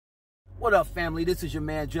What up, family? This is your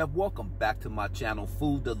man Jeff. Welcome back to my channel,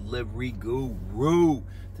 Food Delivery Guru.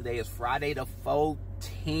 Today is Friday the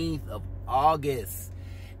 14th of August.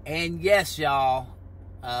 And yes, y'all,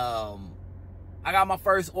 I got my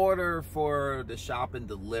first order for the Shop and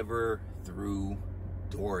Deliver through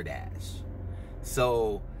DoorDash.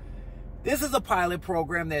 So this is a pilot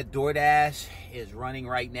program that DoorDash is running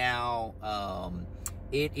right now.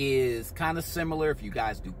 It is kind of similar if you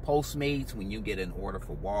guys do Postmates. When you get an order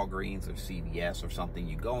for Walgreens or CVS or something,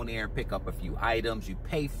 you go in there and pick up a few items, you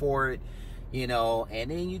pay for it, you know,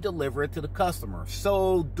 and then you deliver it to the customer.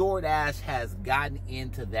 So DoorDash has gotten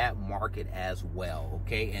into that market as well,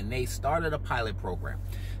 okay? And they started a pilot program.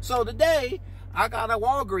 So today, I got a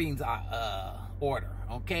Walgreens order,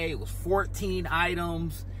 okay? It was 14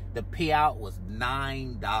 items. The payout was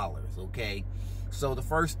 $9, okay? So the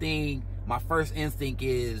first thing, my first instinct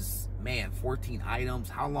is, man, 14 items,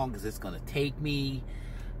 how long is this going to take me?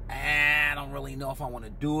 I don't really know if I want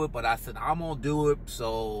to do it, but I said I'm going to do it,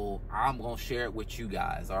 so I'm going to share it with you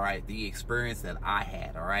guys, all right? The experience that I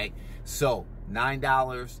had, all right? So,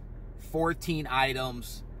 $9, 14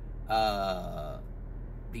 items,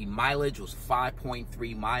 the mileage was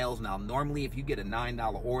 5.3 miles. Now, normally, if you get a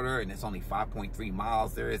 $9 order and it's only 5.3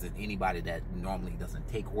 miles, there isn't anybody that normally doesn't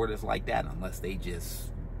take orders like that unless they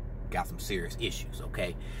just got some serious issues,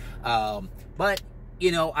 okay? But,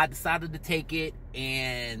 you know, I decided to take it,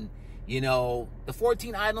 and, you know, the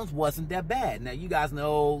 14 items wasn't that bad. Now, you guys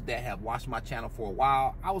know that have watched my channel for a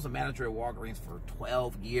while. I was a manager at Walgreens for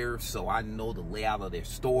 12 years, so I know the layout of their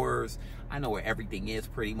stores. I know where everything is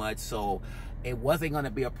pretty much, so it wasn't going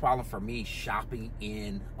to be a problem for me shopping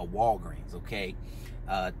in a Walgreens, okay?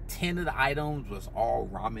 10 of the items was all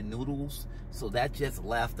ramen noodles, so that just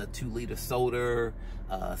left a 2-liter soda,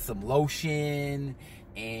 some lotion,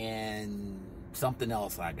 and something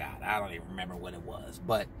else I got. I don't even remember what it was,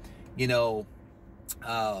 but, you know,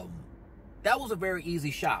 that was a very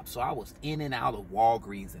easy shop. So I was in and out of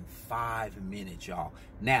Walgreens in 5 minutes, y'all.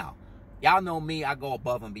 Now, y'all know me, I go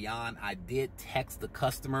above and beyond. I did text the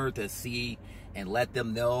customer to see and let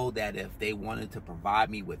them know that if they wanted to provide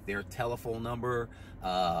me with their telephone number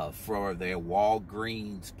for their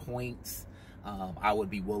Walgreens points, I would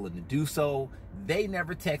be willing to do so. They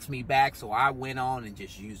never text me back, so I went on and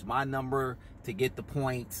just used my number to get the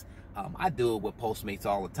points. I do it with Postmates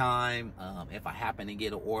all the time. If I happen to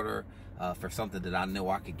get an order for something that I know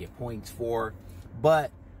I could get points for.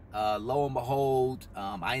 But lo and behold,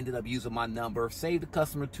 I ended up using my number, saved the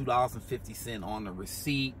customer $2.50 on the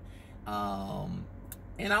receipt,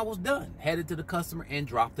 and I was done. Headed to the customer and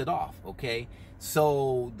dropped it off, okay?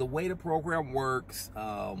 So the way the program works,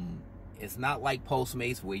 it's not like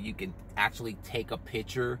Postmates where you can actually take a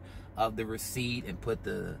picture of the receipt and put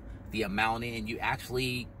the amount in. You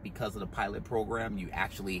actually, because of the pilot program, you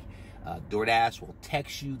actually, DoorDash will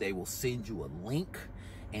text you. They will send you a link.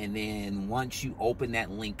 And then once you open that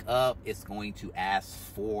link up, it's going to ask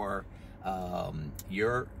for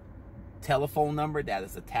your telephone number that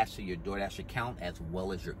is attached to your DoorDash account, as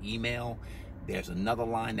well as your email. There's another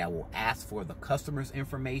line that will ask for the customer's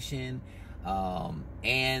information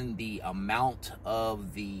and the amount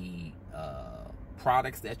of the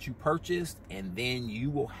products that you purchased, and then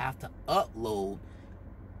you will have to upload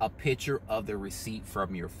a picture of the receipt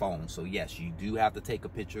from your phone. So yes, you do have to take a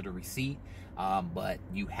picture of the receipt, but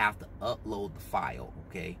you have to upload the file,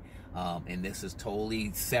 okay? And this is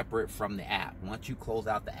totally separate from the app. Once you close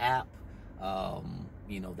out the app,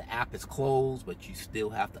 you know, the app is closed, but you still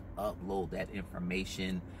have to upload that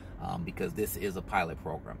information because this is a pilot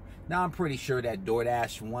program. Now, I'm pretty sure that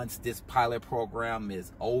DoorDash, once this pilot program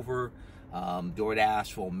is over,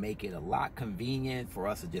 DoorDash will make it a lot convenient for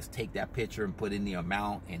us to just take that picture and put in the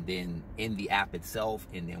amount and then in the app itself,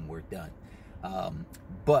 and then we're done.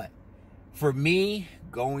 But for me,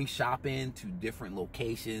 going shopping to different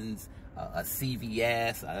locations, a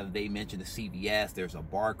CVS, they mentioned a CVS, there's a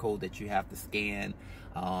barcode that you have to scan,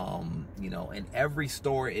 you know, and every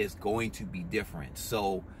store is going to be different.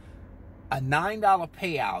 So a $9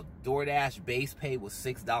 payout, DoorDash base pay was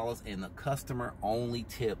 $6, and the customer only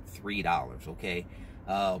tipped $3, okay?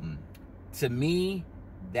 To me,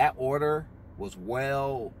 that order was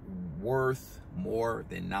well worth more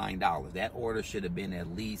than $9. That order should have been,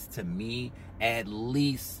 at least to me, at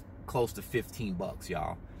least close to 15 bucks,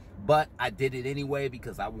 y'all. But I did it anyway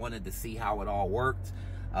because I wanted to see how it all worked.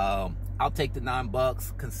 I'll take the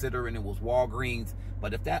 $9 considering it was Walgreens,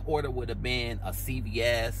 but if that order would have been a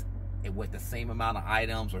CVS with the same amount of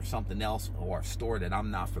items or something else, or a store that I'm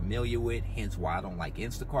not familiar with, hence why I don't like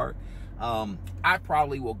Instacart, I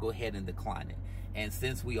probably will go ahead and decline it. And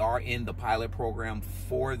since we are in the pilot program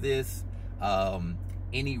for this,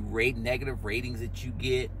 any negative ratings that you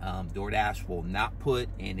get, DoorDash will not put,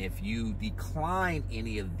 and if you decline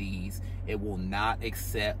any of these, it will not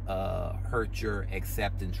hurt your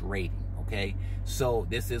acceptance rating. Okay, so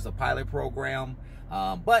this is a pilot program,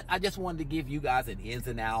 but I just wanted to give you guys an ins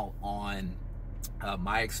and out on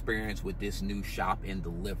my experience with this new Shop N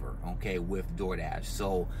Deliver, okay, with DoorDash.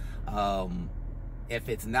 So if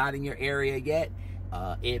it's not in your area yet,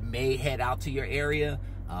 it may head out to your area.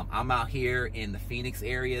 I'm out here in the Phoenix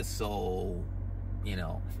area, so you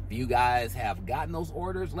know, if you guys have gotten those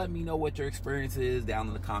orders, let me know what your experience is down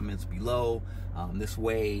in the comments below. This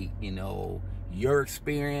way, you know, your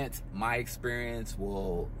experience, my experience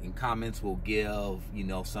in comments will give, you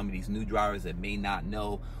know, some of these new drivers that may not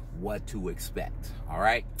know what to expect. All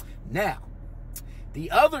right. Now,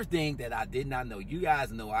 the other thing that I did not know, you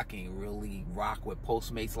guys know I can't really rock with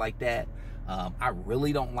Postmates like that. I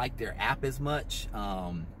really don't like their app as much,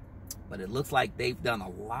 but it looks like they've done a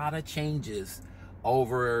lot of changes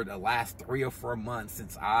over the last 3 or 4 months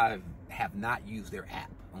since I have not used their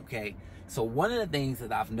app. Okay, so one of the things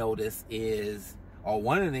that I've noticed is, or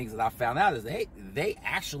one of the things that I found out is they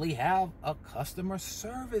actually have a customer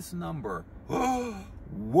service number.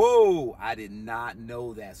 Whoa, I did not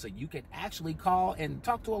know that. So you can actually call and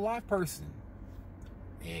talk to a live person.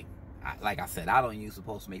 Like I said, I don't use the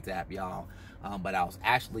Postmates app, y'all, but I was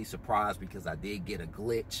actually surprised because I did get a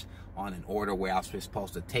glitch on an order where I was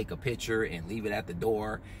supposed to take a picture and leave it at the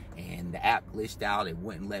door, and the app glitched out. It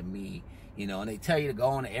wouldn't let me, you know, and they tell you to go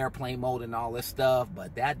on the airplane mode and all this stuff,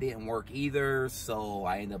 but that didn't work either. So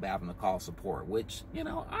I ended up having to call support, which, you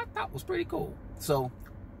know, I thought was pretty cool. So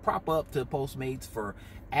prop up to Postmates for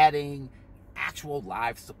adding actual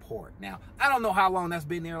live support. Now, I don't know how long that's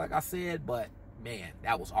been there, like I said, but man,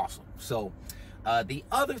 that was awesome. So the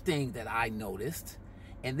other thing that I noticed,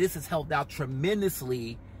 and this has helped out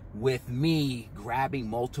tremendously with me grabbing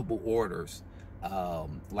multiple orders,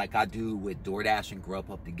 like I do with DoorDash and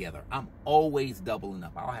Grubhub together. I'm always doubling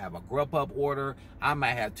up. I'll have a Grubhub order, I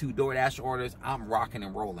might have 2 DoorDash orders. I'm rocking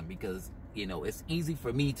and rolling because, you know, it's easy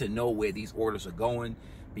for me to know where these orders are going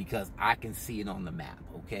because I can see it on the map.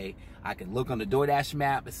 Okay, I can look on the DoorDash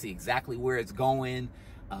map and see exactly where it's going.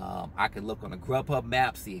 I can look on the Grubhub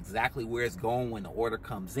map, see exactly where it's going when the order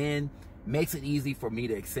comes in. Makes it easy for me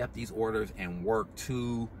to accept these orders and work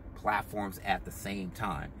 2 platforms at the same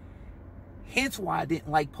time. Hence why I didn't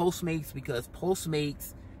like Postmates, because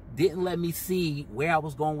Postmates didn't let me see where I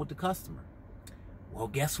was going with the customer. Well,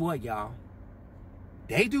 guess what, y'all?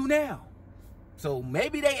 They do now. So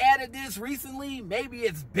maybe they added this recently. Maybe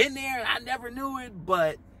it's been there and I never knew it,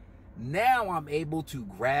 but now I'm able to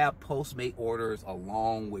grab Postmate orders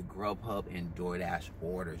along with Grubhub and DoorDash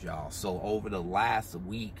orders, y'all. So over the last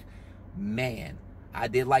week, man, I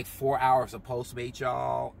did like 4 hours of Postmate,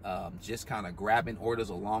 y'all, just kind of grabbing orders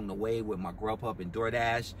along the way with my Grubhub and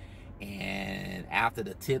DoorDash. And after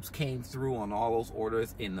the tips came through on all those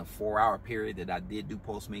orders in the 4-hour period that I did do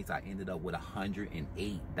Postmates, I ended up with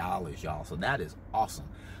 $108, y'all. So that is awesome.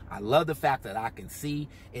 I love the fact that I can see.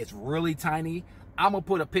 It's really tiny. I'm going to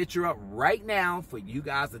put a picture up right now for you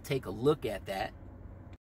guys to take a look at that.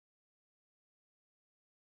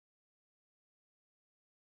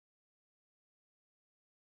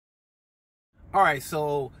 All right,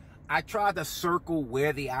 so I tried to circle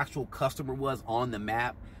where the actual customer was on the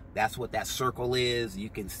map. That's what that circle is. You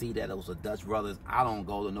can see that it was a Dutch Brothers. I don't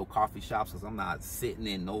go to no coffee shops because I'm not sitting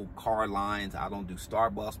in no car lines. I don't do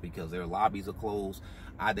Starbucks because their lobbies are closed.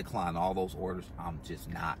 I decline all those orders. I'm just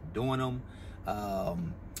not doing them.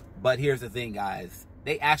 But here's the thing, guys.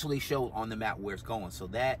 They actually showed on the map where it's going. So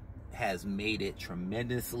that has made it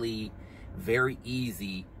tremendously very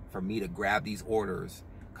easy for me to grab these orders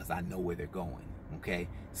because I know where they're going. Okay,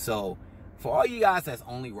 so for all you guys that's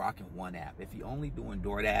only rocking one app, if you're only doing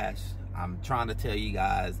DoorDash, I'm trying to tell you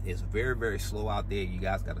guys it's very, very slow out there. You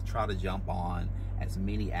guys got to try to jump on as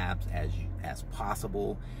many apps as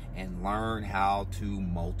possible and learn how to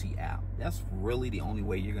multi-app. That's really the only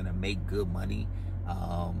way you're gonna make good money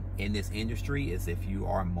in this industry, is if you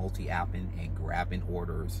are multi-apping and grabbing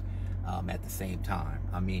orders at the same time.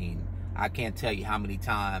 I mean, I can't tell you how many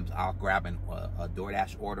times I'll grab a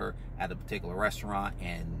DoorDash order at a particular restaurant,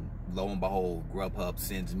 and lo and behold, Grubhub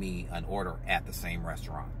sends me an order at the same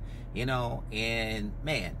restaurant. You know, and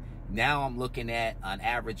man, now I'm looking at an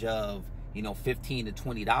average of, you know, $15 to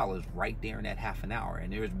 $20 right there in that half an hour.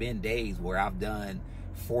 And there's been days where I've done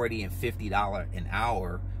 $40 and $50 an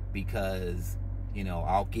hour because, you know,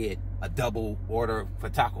 I'll get a double order for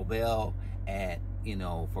Taco Bell at, you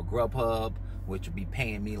know, for Grubhub, which would be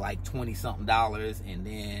paying me like $20-something, and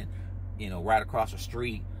then, you know, right across the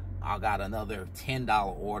street, I got another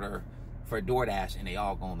 $10 order for DoorDash, and they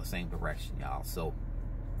all go in the same direction, y'all. So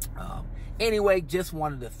anyway, just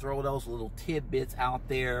wanted to throw those little tidbits out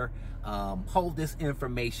there. Hope this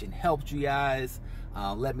information helped you guys.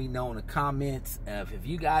 Let me know in the comments if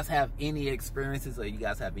you guys have any experiences or you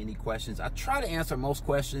guys have any questions. I try to answer most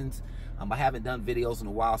questions. I haven't done videos in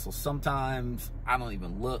a while, so sometimes I don't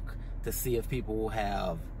even look to see if people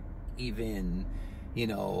have even, you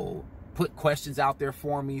know, put questions out there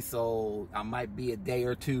for me. So I might be a day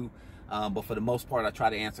or two, but for the most part, I try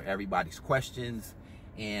to answer everybody's questions.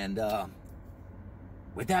 And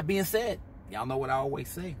with that being said, y'all know what I always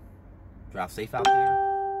say: drive safe out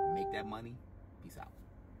there, make that money.